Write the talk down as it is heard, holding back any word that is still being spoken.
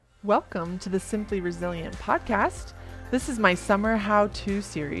Welcome to the Simply Resilient podcast. This is my summer how-to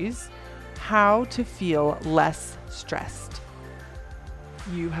series, How to Feel Less Stressed.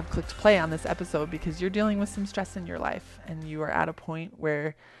 You have clicked play on this episode because you're dealing with some stress in your life and you are at a point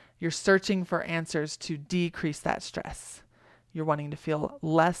where you're searching for answers to decrease that stress. You're wanting to feel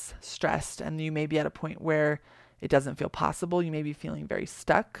less stressed, and you may be at a point where it doesn't feel possible. You may be feeling very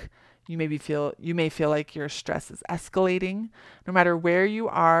stuck. You may feel like your stress is escalating. No matter where you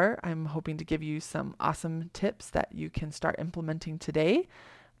are, I'm hoping to give you some awesome tips that you can start implementing today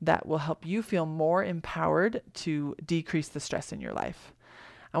that will help you feel more empowered to decrease the stress in your life.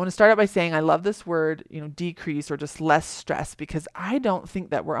 I want to start out by saying I love this word, decrease or just less stress, because I don't think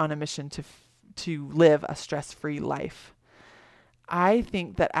that we're on a mission to live a stress-free life. I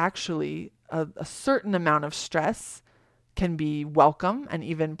think that actually a certain amount of stress can be welcome and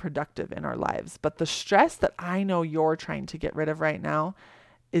even productive in our lives. But the stress that I know you're trying to get rid of right now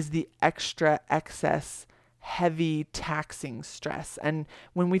is the extra, excess, heavy, taxing stress. And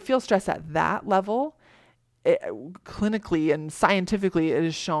when we feel stress at that level, clinically and scientifically, it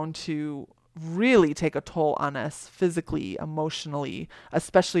is shown to really take a toll on us physically, emotionally,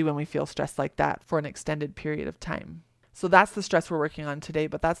 especially when we feel stressed like that for an extended period of time. So that's the stress we're working on today.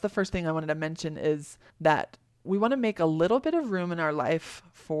 But that's the first thing I wanted to mention, is that we want to make a little bit of room in our life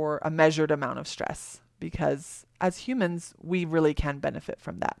for a measured amount of stress, because as humans, we really can benefit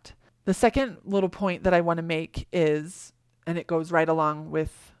from that. The second little point that I want to make is, and it goes right along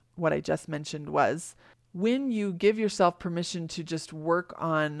with what I just mentioned, was when you give yourself permission to just work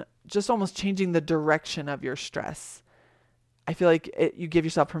on just almost changing the direction of your stress, I feel like you give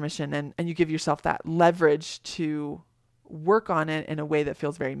yourself permission and you give yourself that leverage to work on it in a way that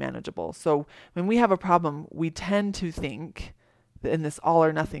feels very manageable. So when we have a problem, we tend to think in this all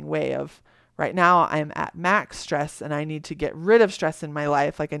or nothing way of, right now I'm at max stress and I need to get rid of stress in my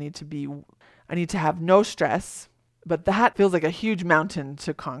life. Like I need to have no stress, but that feels like a huge mountain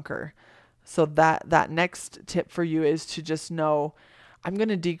to conquer. So that next tip for you is to just know, I'm going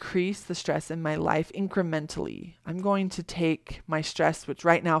to decrease the stress in my life incrementally. I'm going to take my stress, which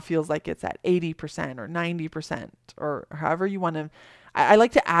right now feels like it's at 80% or 90% or however you want to. I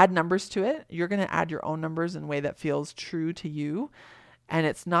like to add numbers to it. You're going to add your own numbers in a way that feels true to you. And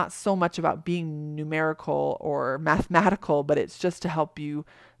it's not so much about being numerical or mathematical, but it's just to help you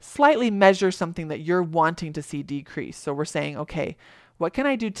slightly measure something that you're wanting to see decrease. So we're saying, okay, what can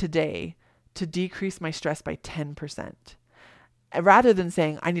I do today to decrease my stress by 10%? Rather than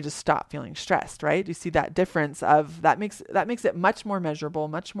saying, I need to stop feeling stressed, right? You see that difference of that makes it much more measurable,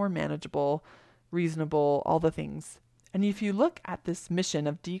 much more manageable, reasonable, all the things. And if you look at this mission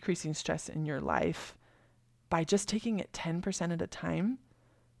of decreasing stress in your life by just taking it 10% at a time,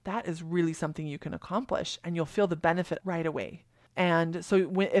 that is really something you can accomplish, and you'll feel the benefit right away. And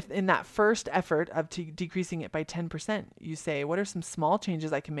so if in that first effort of decreasing it by 10%, you say, what are some small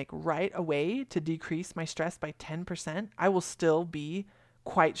changes I can make right away to decrease my stress by 10%? I will still be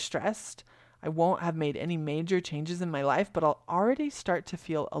quite stressed. I won't have made any major changes in my life, but I'll already start to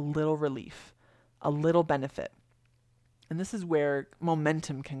feel a little relief, a little benefit. And this is where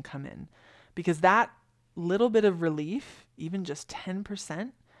momentum can come in, because that little bit of relief, even just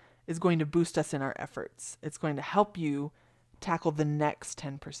 10%, is going to boost us in our efforts. It's going to help you tackle the next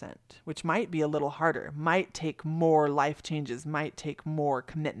 10%, which might be a little harder, might take more life changes, might take more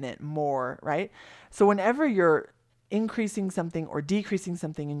commitment, more, right? So whenever you're increasing something or decreasing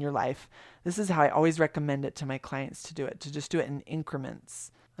something in your life, this is how I always recommend it to my clients to do it, to just do it in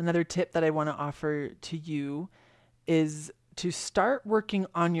increments. Another tip that I want to offer to you is to start working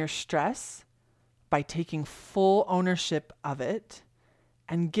on your stress by taking full ownership of it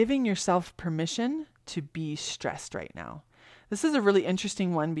and giving yourself permission to be stressed right now. This is a really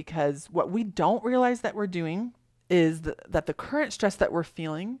interesting one, because what we don't realize that we're doing is that the current stress that we're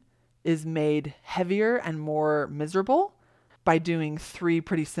feeling is made heavier and more miserable by doing three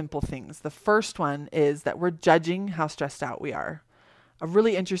pretty simple things. The first one is that we're judging how stressed out we are. A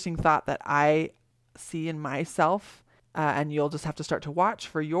really interesting thought that I see in myself, and you'll just have to start to watch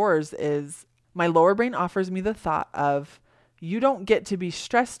for yours, is my lower brain offers me the thought of, you don't get to be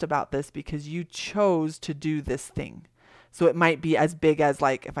stressed about this because you chose to do this thing. So it might be as big as,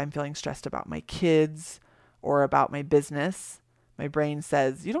 like, if I'm feeling stressed about my kids or about my business, my brain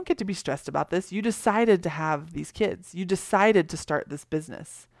says, you don't get to be stressed about this. You decided to have these kids. You decided to start this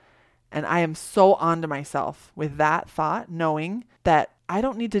business. And I am so on to myself with that thought, knowing that I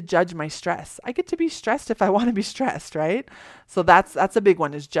don't need to judge my stress. I get to be stressed if I want to be stressed, right? So that's a big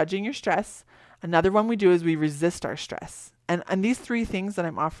one, is judging your stress. Another one we do is we resist our stress. And these three things that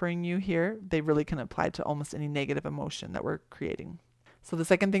I'm offering you here, they really can apply to almost any negative emotion that we're creating. So the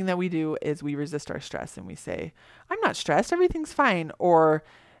second thing that we do is we resist our stress and we say, I'm not stressed, everything's fine. Or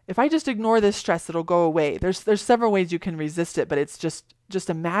if I just ignore this stress, it'll go away. There's several ways you can resist it, but it's just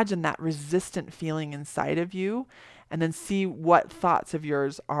imagine that resistant feeling inside of you and then see what thoughts of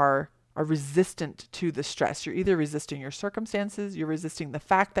yours are resistant to the stress. You're either resisting your circumstances, you're resisting the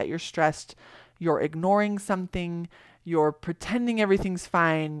fact that you're stressed, you're ignoring something, you're pretending everything's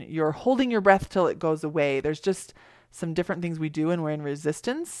fine, you're holding your breath till it goes away. There's just some different things we do when we're in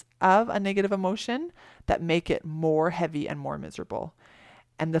resistance of a negative emotion that make it more heavy and more miserable.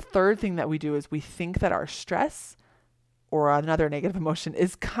 And the third thing that we do is we think that our stress or another negative emotion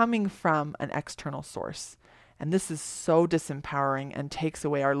is coming from an external source. And this is so disempowering and takes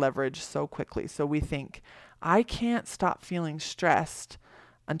away our leverage so quickly. So we think, I can't stop feeling stressed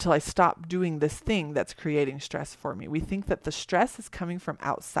until I stop doing this thing that's creating stress for me. We think that the stress is coming from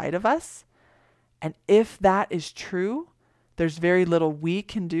outside of us. And if that is true, there's very little we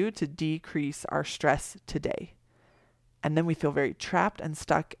can do to decrease our stress today. And then we feel very trapped and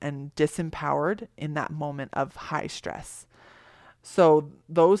stuck and disempowered in that moment of high stress. So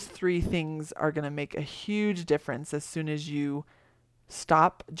those three things are going to make a huge difference as soon as you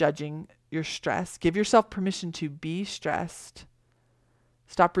stop judging your stress. Give yourself permission to be stressed.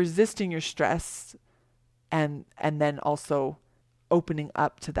 Stop resisting your stress. And then also opening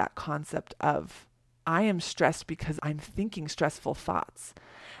up to that concept of, I am stressed because I'm thinking stressful thoughts.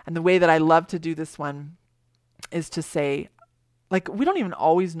 And the way that I love to do this one is to say, like, we don't even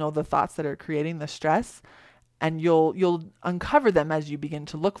always know the thoughts that are creating the stress, and you'll uncover them as you begin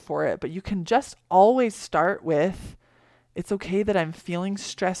to look for it, but you can just always start with, it's okay that I'm feeling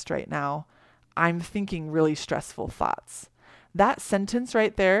stressed right now. I'm thinking really stressful thoughts. That sentence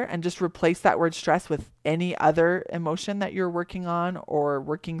right there, and just replace that word stress with any other emotion that you're working on or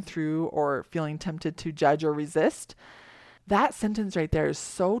working through or feeling tempted to judge or resist. That sentence right there is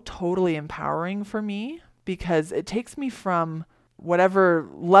so totally empowering for me, because it takes me from whatever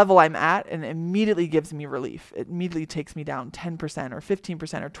level I'm at and immediately gives me relief. It immediately takes me down 10% or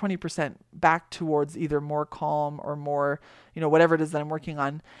 15% or 20% back towards either more calm or more, whatever it is that I'm working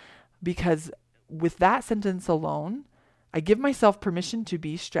on. Because with that sentence alone, I give myself permission to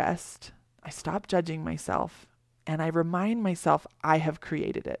be stressed. I stop judging myself, and I remind myself I have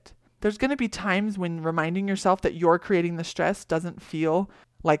created it. There's going to be times when reminding yourself that you're creating the stress doesn't feel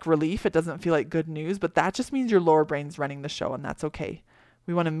like relief. It doesn't feel like good news, but that just means your lower brain's running the show, and that's okay.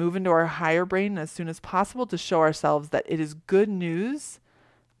 We want to move into our higher brain as soon as possible to show ourselves that it is good news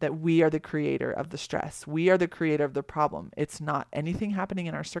that we are the creator of the stress. We are the creator of the problem. It's not anything happening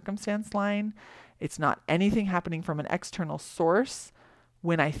in our circumstance line. It's not anything happening from an external source.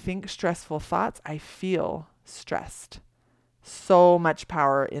 When I think stressful thoughts, I feel stressed. So much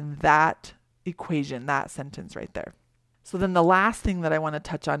power in that equation, that sentence right there. So then the last thing that I want to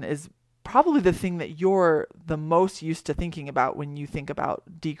touch on is probably the thing that you're the most used to thinking about when you think about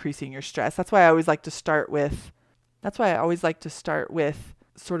decreasing your stress. That's why I always like to start with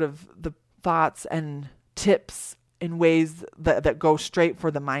sort of the thoughts and tips in ways that go straight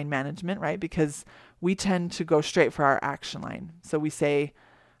for the mind management, right? Because we tend to go straight for our action line. So we say,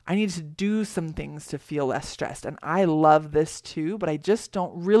 I need to do some things to feel less stressed. And I love this too, but I just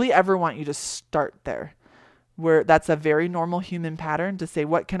don't really ever want you to start there. Where that's a very normal human pattern to say,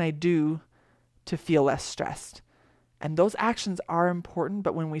 what can I do to feel less stressed? And those actions are important,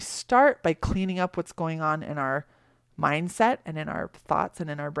 but when we start by cleaning up what's going on in our mindset and in our thoughts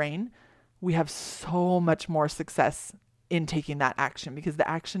and in our brain, we have so much more success in taking that action, because the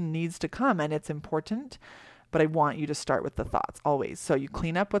action needs to come and it's important. But I want you to start with the thoughts always. So you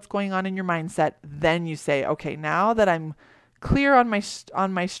clean up what's going on in your mindset. Then you say, okay, now that I'm clear on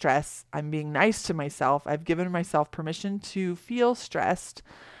my stress, I'm being nice to myself. I've given myself permission to feel stressed,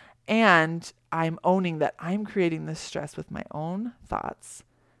 and I'm owning that I'm creating this stress with my own thoughts.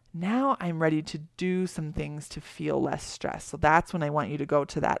 Now I'm ready to do some things to feel less stressed. So that's when I want you to go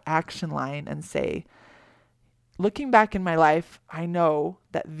to that action line and say, looking back in my life, I know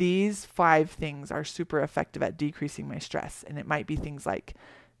that these 5 things are super effective at decreasing my stress. And it might be things like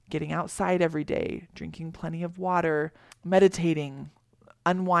getting outside every day, drinking plenty of water, meditating,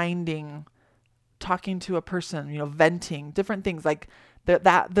 unwinding, talking to a person, venting, different things like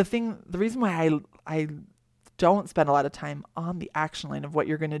the reason why I don't spend a lot of time on the action line of what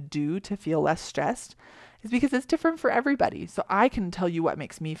you're going to do to feel less stressed is because it's different for everybody. So I can tell you what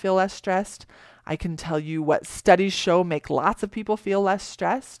makes me feel less stressed. I can tell you what studies show make lots of people feel less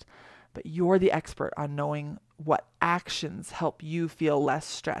stressed, but you're the expert on knowing what actions help you feel less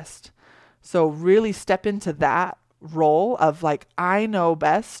stressed. So really step into that role of like, I know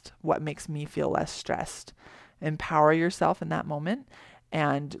best what makes me feel less stressed. Empower yourself in that moment.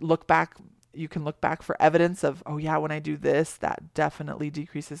 and look back. You can look back for evidence of, oh yeah, when I do this, that definitely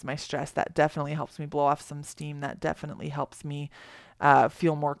decreases my stress. That definitely helps me blow off some steam. That definitely helps me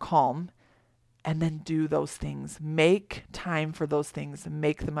feel more calm. And then do those things. Make time for those things.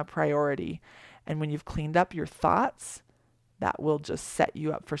 Make them a priority. And when you've cleaned up your thoughts, that will just set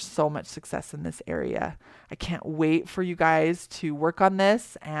you up for so much success in this area. I can't wait for you guys to work on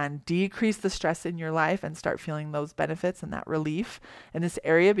this and decrease the stress in your life and start feeling those benefits and that relief in this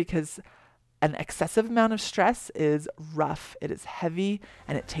area, because an excessive amount of stress is rough. It is heavy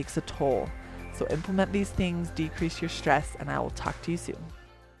and it takes a toll. So implement these things, decrease your stress, and I will talk to you soon.